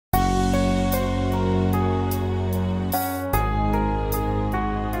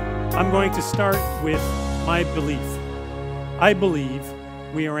I'm going to start with my belief. I believe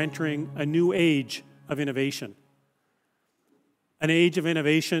we are entering a new age of innovation. An age of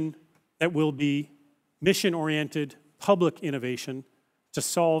innovation that will be mission-oriented, public innovation to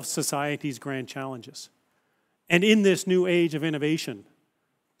solve society's grand challenges. And in this new age of innovation,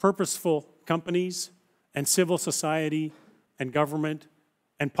 purposeful companies and civil society and government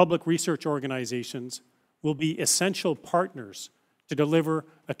and public research organizations will be essential partners to deliver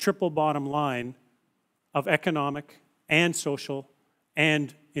a triple bottom line of economic and social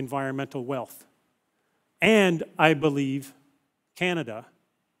and environmental wealth. And I believe Canada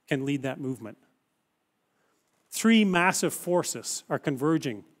can lead that movement. Three massive forces are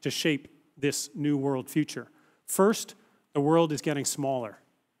converging to shape this new world future. First, the world is getting smaller.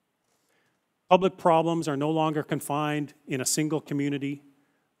 Public problems are no longer confined in a single community.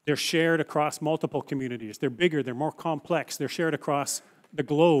 They're shared across multiple communities. They're bigger, they're more complex, they're shared across the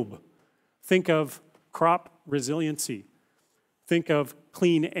globe. Think of crop resiliency. Think of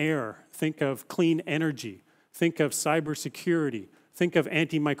clean air. Think of clean energy. Think of cybersecurity. Think of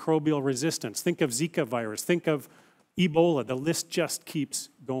antimicrobial resistance. Think of Zika virus. Think of Ebola. The list just keeps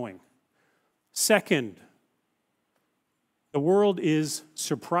going. Second, the world is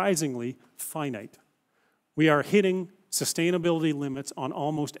surprisingly finite. We are hitting sustainability limits on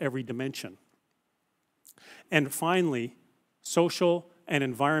almost every dimension. And finally, social and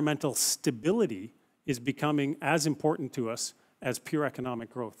environmental stability is becoming as important to us as pure economic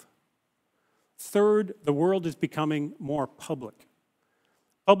growth. Third, the world is becoming more public.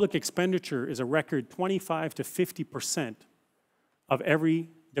 Public expenditure is a record 25 to 50% of every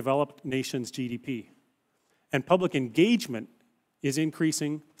developed nation's GDP. And public engagement is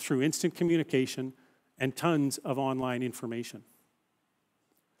increasing through instant communication and tons of online information.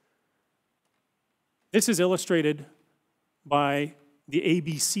 This is illustrated by the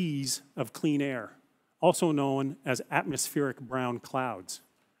ABCs of clean air, also known as atmospheric brown clouds.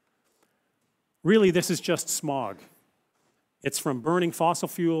 Really, this is just smog. It's from burning fossil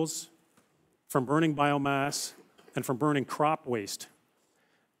fuels, from burning biomass, and from burning crop waste.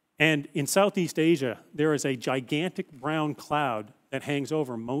 And in Southeast Asia, there is a gigantic brown cloud that hangs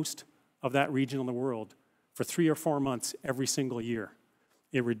over most of that region of the world for 3 or 4 months every single year.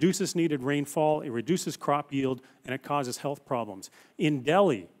 It reduces needed rainfall, it reduces crop yield, and it causes health problems. In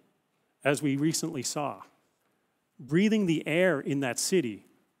Delhi, as we recently saw, breathing the air in that city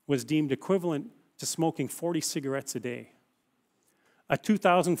was deemed equivalent to smoking 40 cigarettes a day. A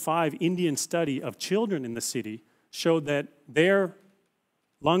 2005 Indian study of children in the city showed that their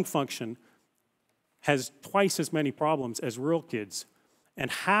lung function has twice as many problems as rural kids, and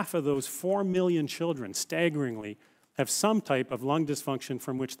half of those 4 million children, staggeringly, have some type of lung dysfunction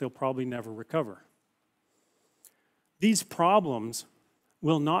from which they'll probably never recover. These problems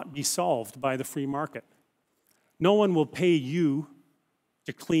will not be solved by the free market. No one will pay you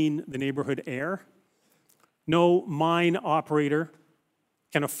to clean the neighborhood air. No mine operator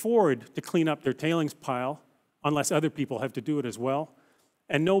can afford to clean up their tailings pile unless other people have to do it as well.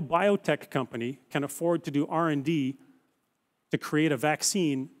 And no biotech company can afford to do R&D to create a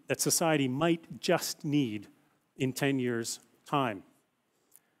vaccine that society might just need in 10 years' time.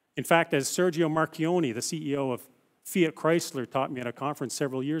 In fact, as Sergio Marchionne, the CEO of Fiat Chrysler, taught me at a conference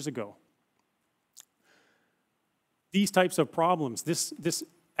several years ago, these types of problems, this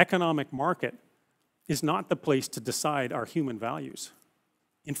economic market, is not the place to decide our human values.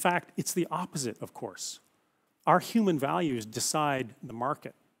 In fact, it's the opposite, of course. Our human values decide the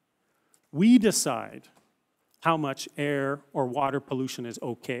market. We decide how much air or water pollution is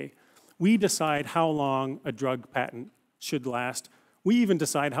okay. We decide how long a drug patent should last. We even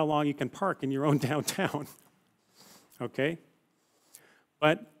decide how long you can park in your own downtown. Okay?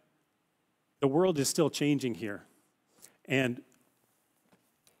 But the world is still changing here. And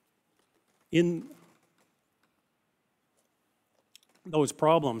in those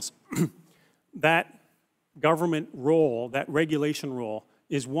problems, that government role, that regulation role,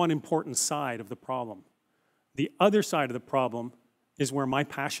 is one important side of the problem. The other side of the problem is where my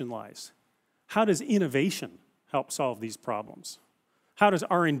passion lies. How does innovation help solve these problems? How does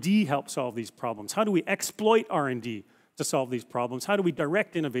R&D help solve these problems? How do we exploit R&D to solve these problems? How do we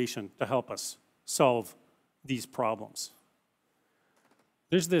direct innovation to help us solve these problems?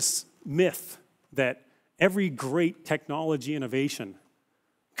 There's this myth that every great technology innovation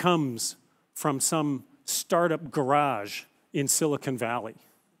comes from some startup garage in Silicon Valley.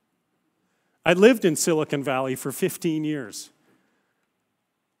 I lived in Silicon Valley for 15 years.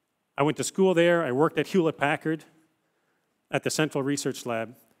 I went to school there, I worked at Hewlett-Packard at the Central Research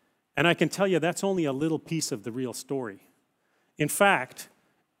Lab, and I can tell you that's only a little piece of the real story. In fact,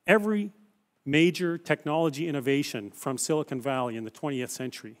 Every major technology innovation from Silicon Valley in the 20th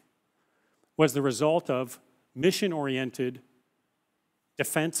century was the result of mission-oriented,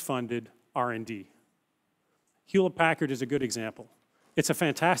 defense-funded R&D. Hewlett-Packard is a good example. It's a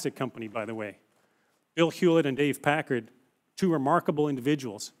fantastic company, by the way. Bill Hewlett and Dave Packard, two remarkable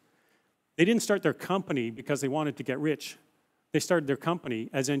individuals. They didn't start their company because they wanted to get rich. They started their company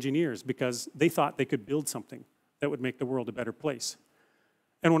as engineers because they thought they could build something that would make the world a better place.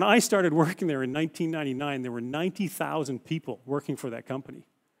 And when I started working there in 1999, there were 90,000 people working for that company.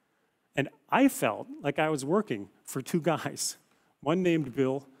 And I felt like I was working for two guys, one named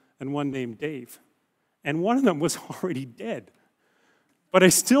Bill and one named Dave. And one of them was already dead. But I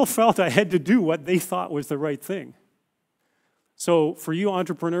still felt I had to do what they thought was the right thing. So for you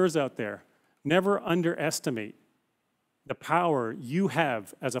entrepreneurs out there, never underestimate the power you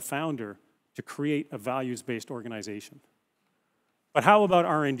have as a founder to create a values-based organization. But how about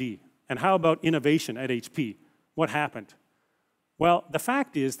R&D? And how about innovation at HP? What happened? Well, the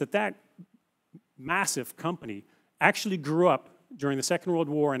fact is that that massive company actually grew up during the Second World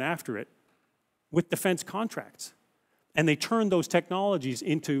War and after it with defense contracts. And they turned those technologies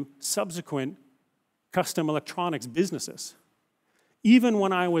into subsequent custom electronics businesses. Even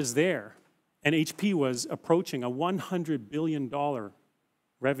when I was there, and HP was approaching a $100 billion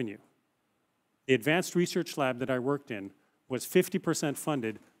revenue, the advanced research lab that I worked in was 50%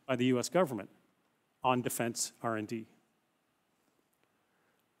 funded by the US government on defense R&D.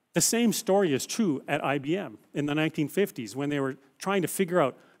 The same story is true at IBM in the 1950s when they were trying to figure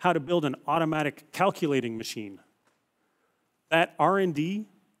out how to build an automatic calculating machine. That R&D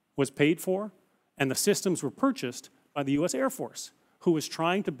was paid for, and the systems were purchased by the US Air Force, who was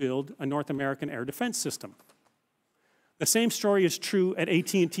trying to build a North American air defense system. The same story is true at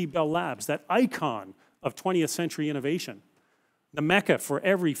AT&T Bell Labs, that icon of 20th century innovation, the mecca for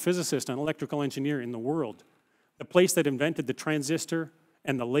every physicist and electrical engineer in the world, the place that invented the transistor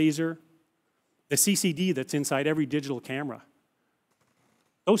and the laser, the CCD that's inside every digital camera.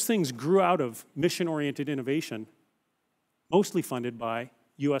 Those things grew out of mission-oriented innovation, mostly funded by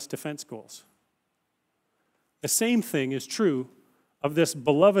US defense goals. The same thing is true of this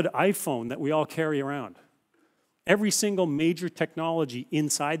beloved iPhone that we all carry around. Every single major technology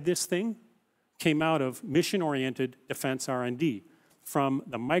inside this thing came out of mission-oriented defense R&D, from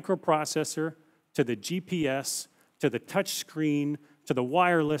the microprocessor to the GPS to the touch screen to the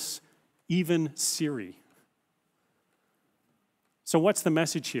wireless, even Siri. So what's the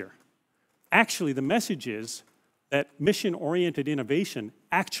message here? Actually, the message is that mission-oriented innovation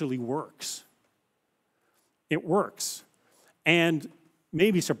actually works. It works. And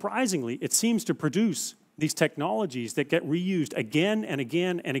maybe surprisingly, it seems to produce these technologies that get reused again and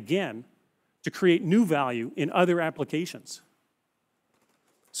again and again to create new value in other applications.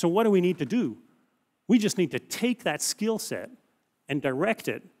 So what do we need to do? We just need to take that skill set and direct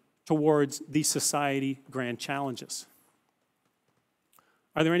it towards these society grand challenges.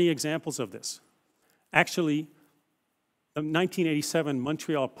 Are there any examples of this? Actually, the 1987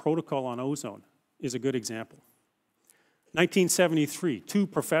 Montreal Protocol on Ozone is a good example. 1973, two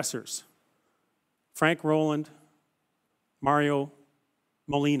professors, Frank Rowland, Mario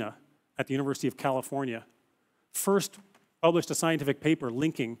Molina at the University of California, first published a scientific paper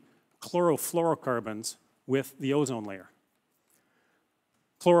linking chlorofluorocarbons with the ozone layer.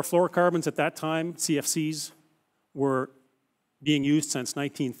 Chlorofluorocarbons at that time, CFCs, were being used since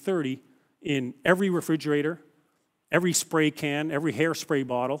 1930 in every refrigerator, every spray can, every hairspray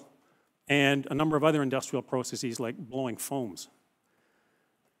bottle, and a number of other industrial processes like blowing foams.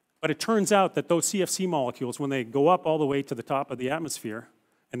 But it turns out that those CFC molecules, when they go up all the way to the top of the atmosphere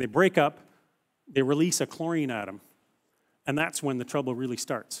and they break up, they release a chlorine atom. And that's when the trouble really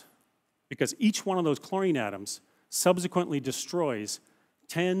starts. Because each one of those chlorine atoms subsequently destroys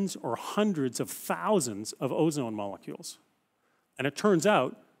tens or hundreds of thousands of ozone molecules. And it turns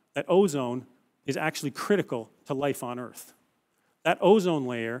out that ozone is actually critical to life on Earth. That ozone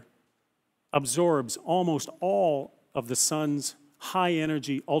layer absorbs almost all of the sun's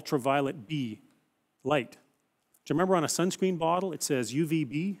high-energy ultraviolet B light. Do you remember on a sunscreen bottle it says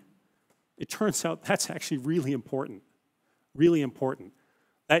UVB? It turns out that's actually really important, really important.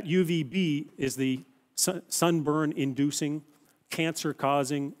 That UVB is the sunburn-inducing,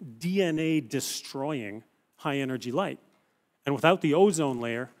 cancer-causing, DNA-destroying high-energy light. And without the ozone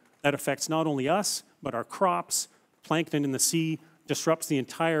layer, that affects not only us, but our crops, plankton in the sea, disrupts the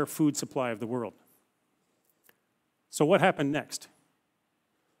entire food supply of the world. So what happened next?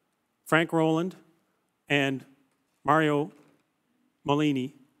 Frank Rowland and Mario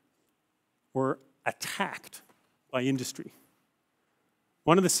Molini were attacked by industry.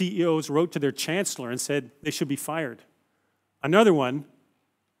 One of the CEOs wrote to their chancellor and said they should be fired. Another one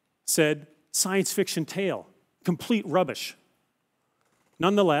said, science fiction tale, complete rubbish.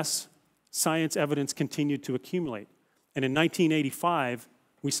 Nonetheless, science evidence continued to accumulate. And in 1985,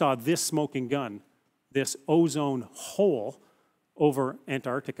 we saw this smoking gun, this ozone hole over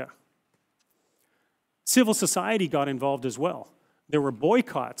Antarctica. Civil society got involved as well. There were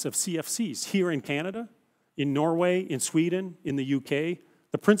boycotts of CFCs here in Canada, in Norway, in Sweden, in the UK.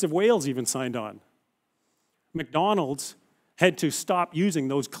 The Prince of Wales even signed on. McDonald's had to stop using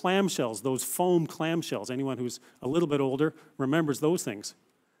those clamshells, those foam clamshells. Anyone who's a little bit older remembers those things.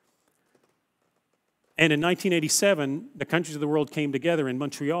 And in 1987, the countries of the world came together in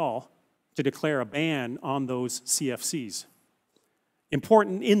Montreal to declare a ban on those CFCs.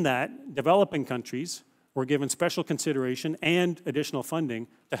 Important in that, developing countries were given special consideration and additional funding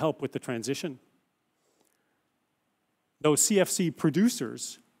to help with the transition. Those CFC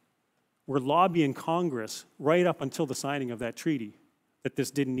producers were lobbying Congress right up until the signing of that treaty that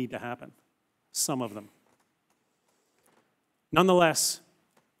this didn't need to happen, some of them. Nonetheless,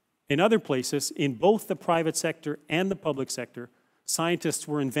 in other places, in both the private sector and the public sector, scientists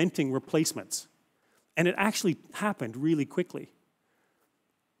were inventing replacements. And it actually happened really quickly.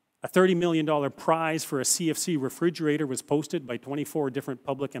 A $30 million prize for a CFC refrigerator was posted by 24 different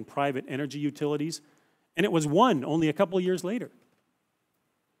public and private energy utilities, and it was won only a couple of years later.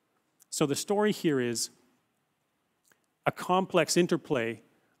 So the story here is a complex interplay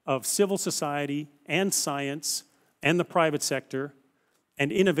of civil society and science and the private sector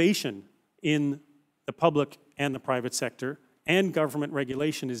and innovation in the public and the private sector, and government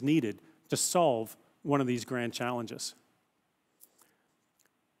regulation is needed to solve one of these grand challenges.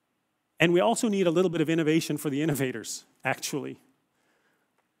 And we also need a little bit of innovation for the innovators, actually.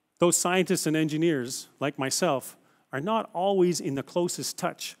 Those scientists and engineers, like myself, are not always in the closest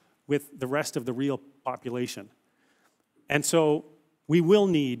touch with the rest of the real population. And so we will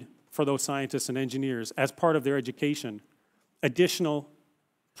need, for those scientists and engineers, as part of their education, additional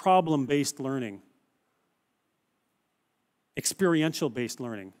problem-based learning, experiential-based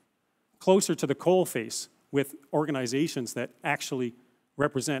learning, closer to the coalface with organizations that actually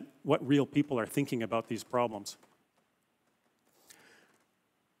represent what real people are thinking about these problems.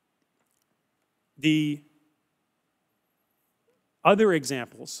 The other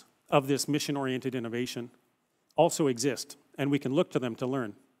examples of this mission-oriented innovation also exist, and we can look to them to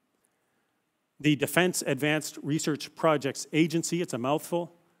learn. The Defense Advanced Research Projects Agency, it's a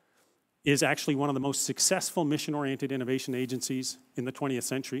mouthful, is actually one of the most successful mission-oriented innovation agencies in the 20th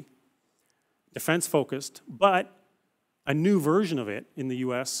century. Defense-focused, but a new version of it in the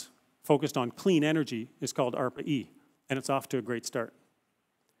US focused on clean energy is called DARPA-E, and it's off to a great start.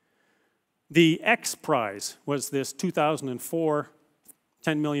 The X Prize was this 2004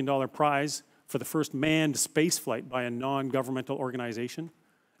 $10 million prize for the first manned spaceflight by a non-governmental organization.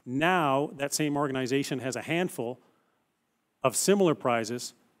 Now, that same organization has a handful of similar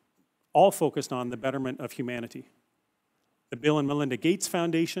prizes, all focused on the betterment of humanity. The Bill and Melinda Gates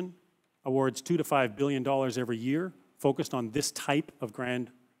Foundation awards $2 to $5 billion every year, focused on this type of grand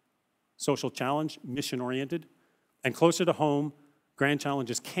social challenge, mission-oriented. And closer to home, Grand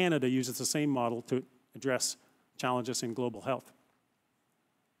Challenges Canada uses the same model to address challenges in global health.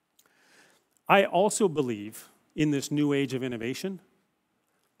 I also believe in this new age of innovation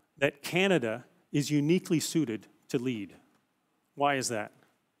that Canada is uniquely suited to lead. Why is that?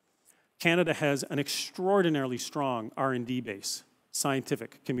 Canada has an extraordinarily strong R&D base,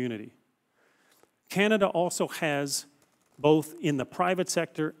 scientific community. Canada also has, both in the private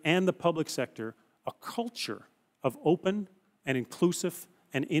sector and the public sector, a culture of open and inclusive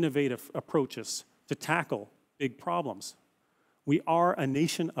and innovative approaches to tackle big problems. We are a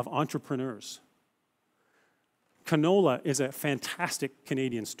nation of entrepreneurs. Canola is a fantastic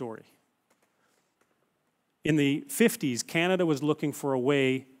Canadian story. In the 50s, Canada was looking for a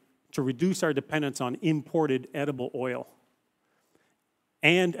way to reduce our dependence on imported edible oil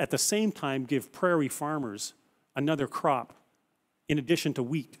and at the same time give prairie farmers another crop in addition to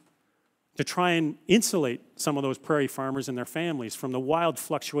wheat to try and insulate some of those prairie farmers and their families from the wild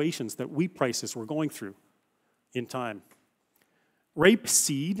fluctuations that wheat prices were going through in time.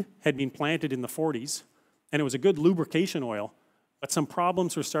 Rapeseed had been planted in the 40s, and it was a good lubrication oil, but some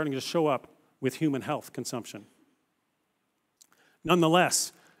problems were starting to show up with human health consumption.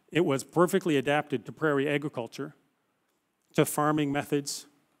 Nonetheless, it was perfectly adapted to prairie agriculture, to farming methods,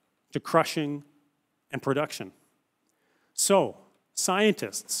 to crushing and production. So,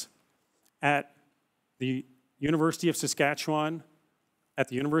 scientists at the University of Saskatchewan, at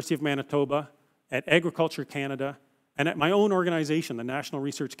the University of Manitoba, at Agriculture Canada, And at my own organization, the National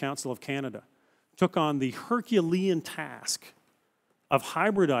Research Council of Canada, took on the Herculean task of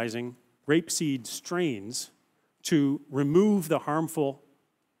hybridizing rapeseed strains to remove the harmful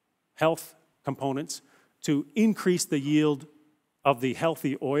health components, to increase the yield of the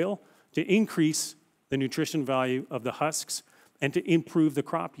healthy oil, to increase the nutrition value of the husks, and to improve the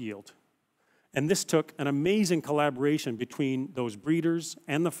crop yield. And this took an amazing collaboration between those breeders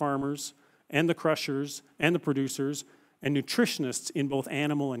and the farmers and the crushers and the producers and nutritionists in both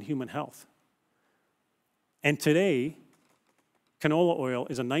animal and human health. And today, canola oil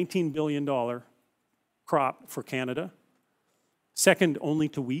is a $19 billion crop for Canada, second only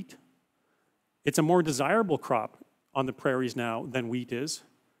to wheat. It's a more desirable crop on the prairies now than wheat is,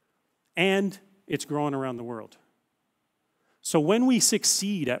 and it's growing around the world. So when we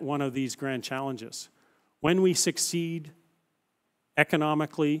succeed at one of these grand challenges, when we succeed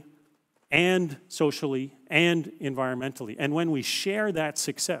economically and socially and environmentally, and when we share that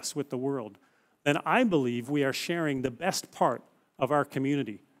success with the world, then I believe we are sharing the best part of our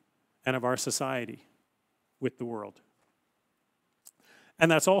community and of our society with the world.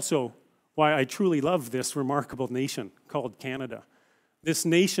 And that's also why I truly love this remarkable nation called Canada. This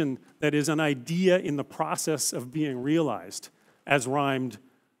nation that is an idea in the process of being realized, as rhymed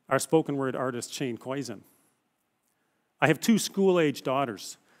our spoken word artist Shane Coyson. I have 2 school-age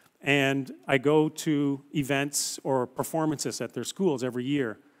daughters, and I go to events or performances at their schools every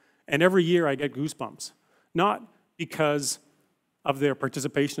year. And every year I get goosebumps, not because of their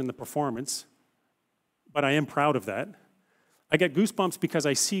participation in the performance, but I am proud of that. I get goosebumps because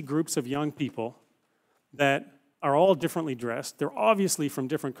I see groups of young people that are all differently dressed. They're obviously from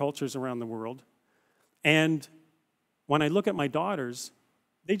different cultures around the world. And when I look at my daughters,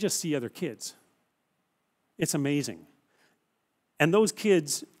 they just see other kids. It's amazing. And those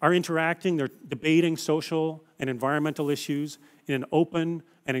kids are interacting, they're debating social and environmental issues in an open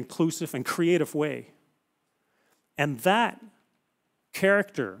and inclusive and creative way. And that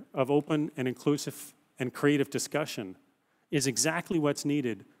character of open and inclusive and creative discussion is exactly what's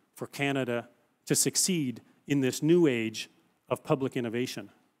needed for Canada to succeed in this new age of public innovation.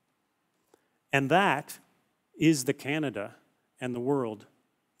 And that is the Canada and the world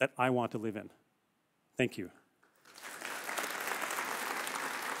that I want to live in. Thank you.